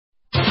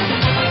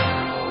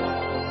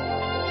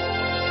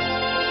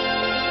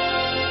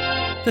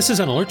This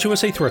is an Alert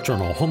USA Threat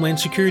Journal Homeland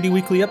Security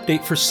Weekly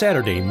Update for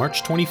Saturday,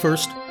 March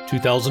 21st,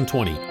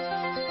 2020.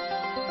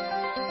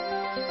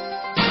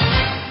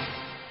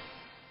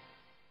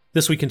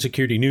 This week in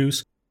security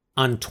news.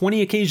 On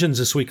 20 occasions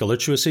this week,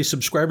 Alert USA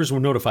subscribers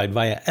were notified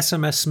via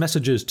SMS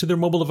messages to their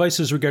mobile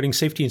devices regarding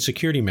safety and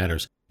security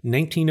matters.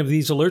 19 of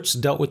these alerts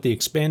dealt with the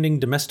expanding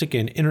domestic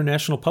and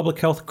international public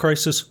health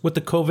crisis with the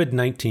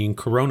COVID-19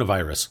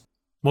 coronavirus.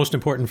 Most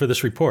important for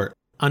this report,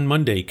 on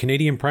Monday,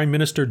 Canadian Prime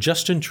Minister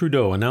Justin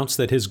Trudeau announced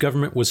that his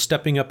government was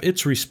stepping up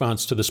its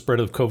response to the spread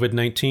of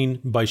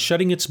COVID-19 by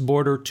shutting its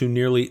border to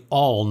nearly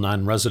all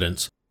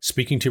non-residents.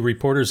 Speaking to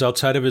reporters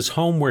outside of his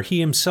home where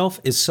he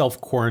himself is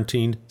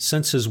self-quarantined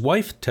since his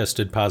wife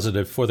tested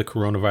positive for the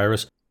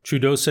coronavirus,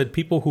 Trudeau said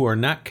people who are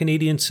not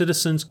Canadian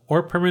citizens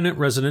or permanent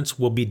residents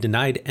will be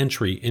denied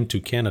entry into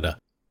Canada.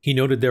 He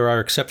noted there are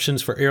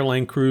exceptions for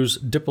airline crews,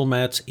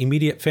 diplomats,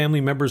 immediate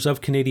family members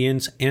of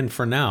Canadians, and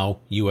for now,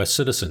 U.S.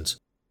 citizens.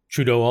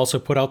 Trudeau also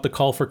put out the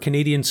call for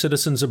Canadian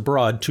citizens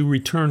abroad to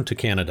return to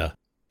Canada.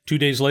 2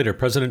 days later,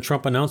 President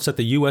Trump announced that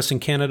the U.S. and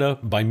Canada,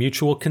 by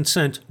mutual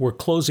consent, were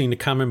closing the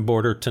common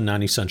border to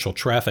non-essential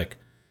traffic.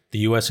 The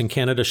U.S. and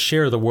Canada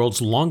share the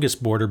world's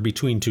longest border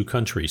between two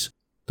countries.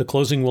 The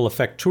closing will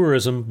affect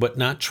tourism, but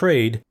not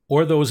trade,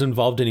 or those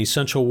involved in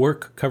essential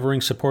work covering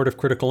support of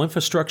critical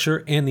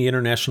infrastructure and the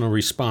international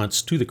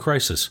response to the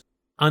crisis.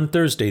 On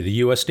Thursday, the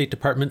U.S. State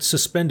Department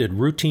suspended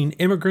routine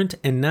immigrant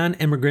and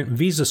non-immigrant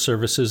visa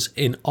services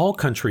in all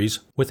countries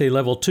with a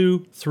Level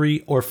 2,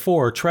 3, or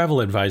 4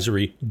 travel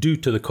advisory due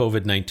to the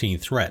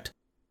COVID-19 threat.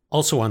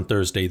 Also on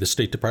Thursday, the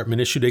State Department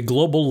issued a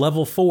global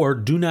Level 4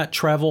 Do Not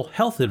Travel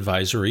health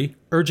advisory,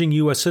 urging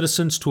U.S.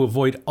 citizens to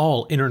avoid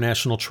all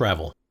international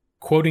travel.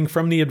 Quoting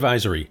from the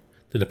advisory,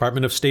 the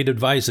Department of State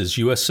advises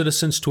U.S.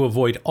 citizens to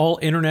avoid all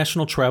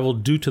international travel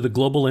due to the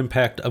global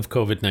impact of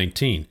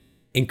COVID-19.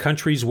 In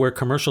countries where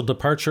commercial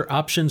departure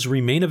options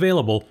remain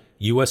available,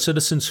 U.S.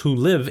 citizens who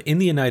live in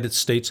the United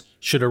States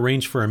should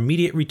arrange for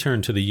immediate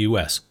return to the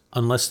U.S.,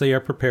 unless they are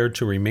prepared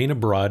to remain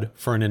abroad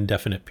for an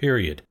indefinite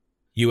period.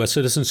 U.S.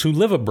 citizens who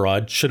live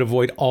abroad should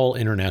avoid all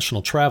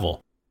international travel.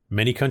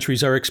 Many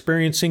countries are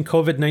experiencing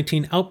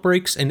COVID-19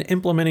 outbreaks and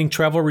implementing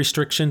travel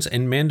restrictions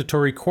and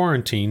mandatory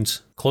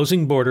quarantines,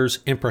 closing borders,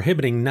 and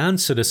prohibiting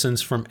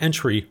non-citizens from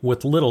entry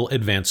with little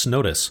advance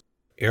notice.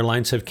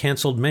 Airlines have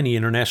canceled many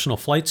international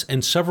flights,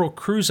 and several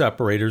cruise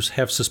operators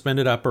have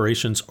suspended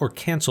operations or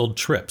canceled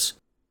trips.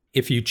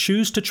 If you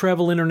choose to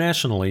travel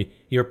internationally,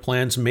 your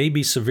plans may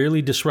be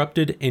severely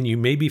disrupted and you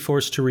may be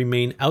forced to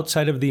remain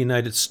outside of the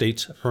United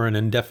States for an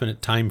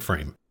indefinite time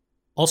frame.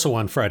 Also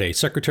on Friday,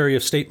 Secretary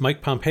of State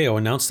Mike Pompeo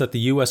announced that the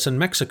U.S. and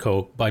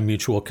Mexico, by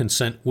mutual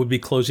consent, would be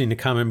closing the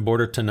common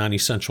border to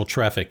non-essential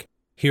traffic.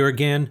 Here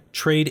again,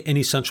 trade and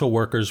essential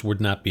workers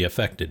would not be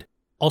affected.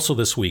 Also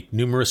this week,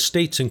 numerous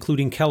states,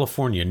 including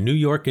California, New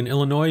York, and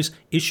Illinois,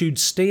 issued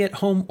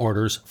stay-at-home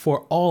orders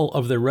for all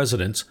of their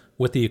residents,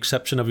 with the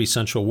exception of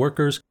essential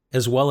workers,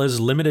 as well as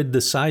limited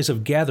the size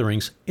of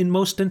gatherings, in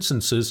most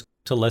instances,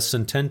 to less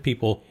than 10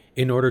 people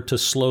in order to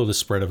slow the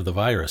spread of the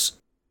virus.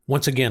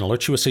 Once again,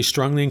 Alert USA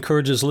strongly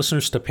encourages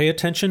listeners to pay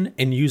attention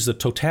and use the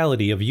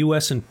totality of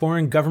U.S. and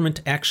foreign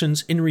government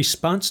actions in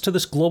response to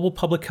this global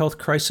public health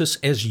crisis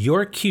as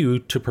your cue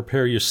to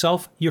prepare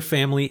yourself, your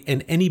family,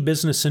 and any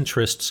business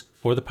interests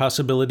for the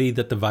possibility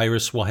that the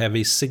virus will have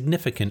a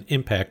significant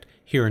impact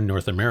here in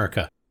North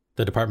America.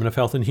 The Department of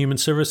Health and Human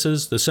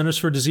Services, the Centers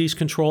for Disease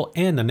Control,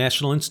 and the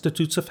National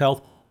Institutes of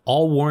Health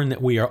all warn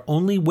that we are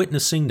only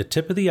witnessing the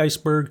tip of the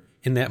iceberg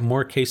and that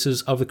more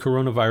cases of the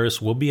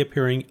coronavirus will be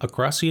appearing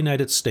across the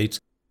United States,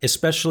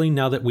 especially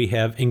now that we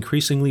have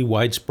increasingly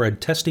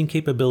widespread testing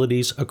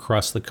capabilities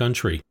across the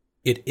country.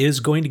 It is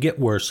going to get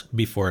worse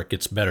before it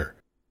gets better.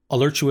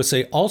 Alert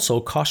USA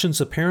also cautions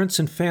the parents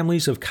and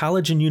families of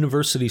college and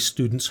university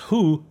students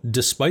who,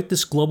 despite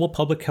this global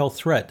public health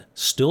threat,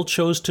 still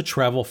chose to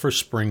travel for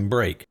spring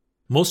break.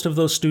 Most of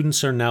those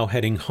students are now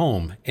heading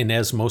home, and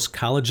as most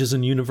colleges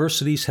and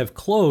universities have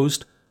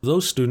closed,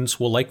 those students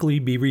will likely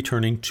be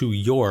returning to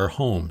your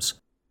homes.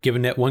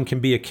 Given that one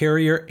can be a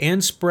carrier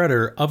and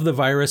spreader of the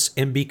virus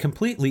and be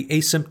completely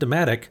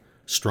asymptomatic,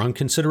 strong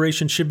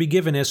consideration should be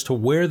given as to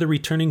where the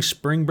returning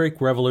spring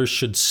break revelers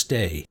should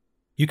stay.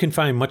 You can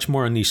find much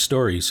more on these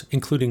stories,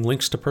 including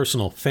links to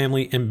personal,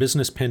 family, and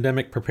business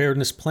pandemic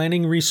preparedness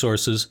planning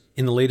resources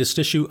in the latest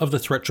issue of the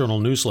Threat Journal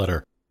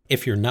newsletter.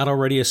 If you're not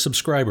already a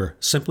subscriber,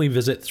 simply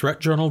visit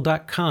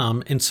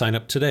threatjournal.com and sign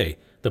up today.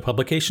 The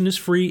publication is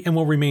free and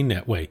will remain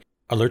that way.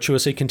 Alert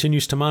USA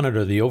continues to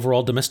monitor the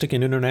overall domestic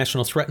and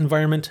international threat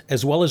environment,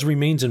 as well as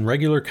remains in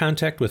regular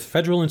contact with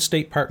federal and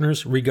state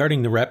partners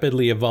regarding the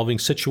rapidly evolving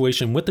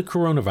situation with the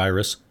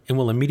coronavirus, and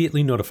will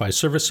immediately notify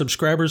service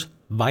subscribers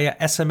via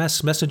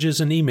SMS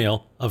messages and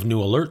email of new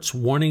alerts,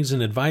 warnings,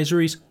 and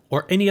advisories,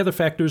 or any other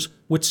factors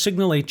which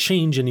signal a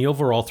change in the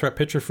overall threat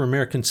picture for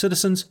American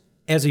citizens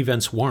as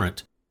events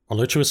warrant.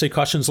 Alert USA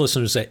cautions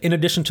listeners that in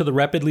addition to the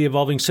rapidly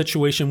evolving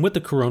situation with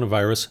the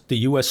coronavirus, the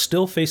U.S.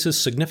 still faces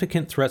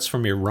significant threats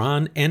from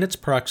Iran and its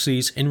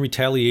proxies in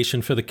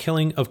retaliation for the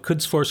killing of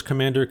Quds Force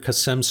Commander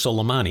Qasem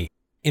Soleimani.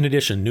 In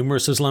addition,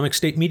 numerous Islamic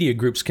State media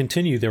groups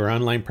continue their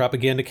online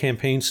propaganda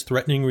campaigns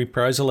threatening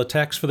reprisal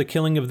attacks for the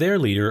killing of their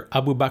leader,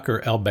 Abu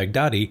Bakr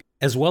al-Baghdadi,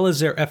 as well as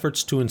their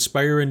efforts to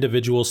inspire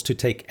individuals to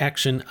take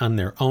action on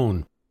their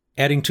own.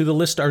 Adding to the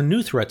list are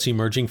new threats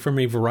emerging from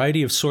a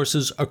variety of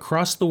sources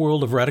across the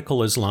world of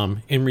radical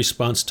Islam in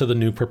response to the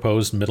new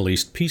proposed Middle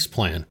East peace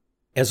plan.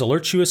 As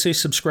Alerts USA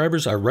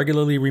subscribers are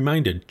regularly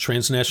reminded,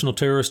 transnational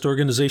terrorist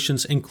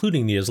organizations,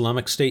 including the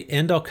Islamic State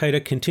and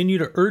Al-Qaeda, continue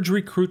to urge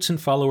recruits and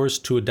followers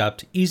to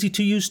adopt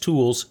easy-to-use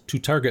tools to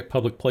target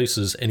public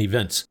places and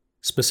events.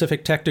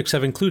 Specific tactics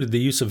have included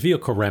the use of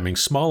vehicle ramming,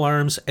 small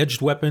arms,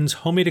 edged weapons,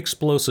 homemade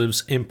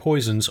explosives, and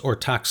poisons or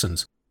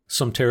toxins.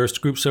 Some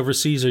terrorist groups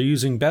overseas are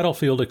using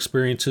battlefield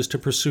experiences to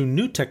pursue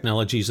new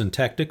technologies and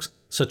tactics,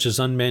 such as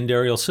unmanned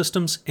aerial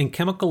systems and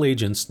chemical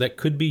agents that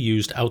could be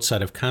used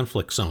outside of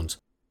conflict zones.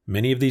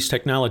 Many of these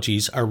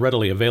technologies are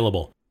readily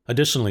available.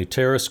 Additionally,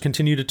 terrorists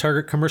continue to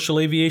target commercial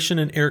aviation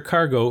and air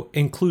cargo,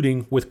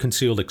 including with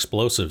concealed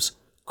explosives.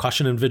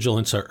 Caution and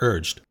vigilance are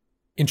urged.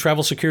 In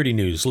travel security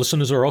news,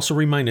 listeners are also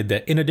reminded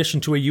that in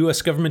addition to a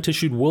U.S.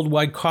 government-issued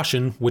worldwide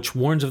caution which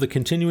warns of the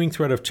continuing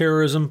threat of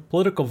terrorism,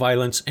 political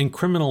violence, and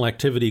criminal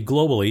activity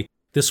globally,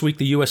 this week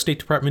the U.S. State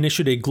Department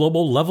issued a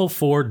global Level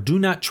 4 Do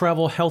Not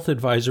Travel health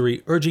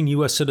advisory urging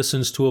U.S.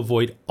 citizens to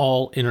avoid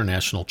all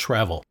international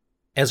travel.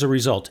 As a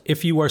result,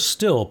 if you are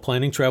still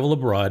planning travel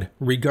abroad,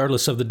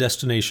 regardless of the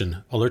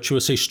destination, Alerts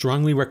USA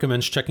strongly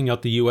recommends checking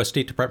out the U.S.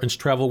 State Department's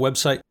travel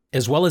website,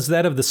 as well as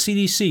that of the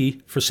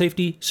CDC for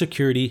safety,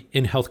 security,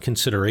 and health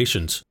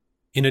considerations.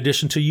 In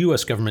addition to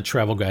U.S. government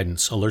travel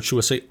guidance, Alerts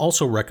USA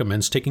also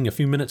recommends taking a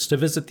few minutes to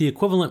visit the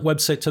equivalent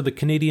websites of the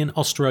Canadian,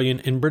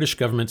 Australian, and British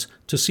governments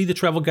to see the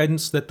travel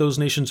guidance that those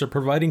nations are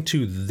providing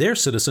to their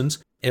citizens,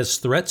 as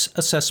threats,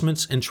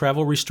 assessments, and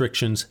travel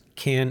restrictions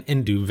can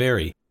and do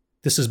vary.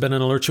 This has been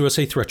an Alerts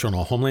USA Threat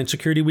Journal Homeland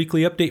Security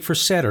Weekly Update for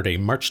Saturday,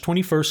 March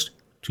 21st,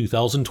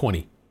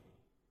 2020.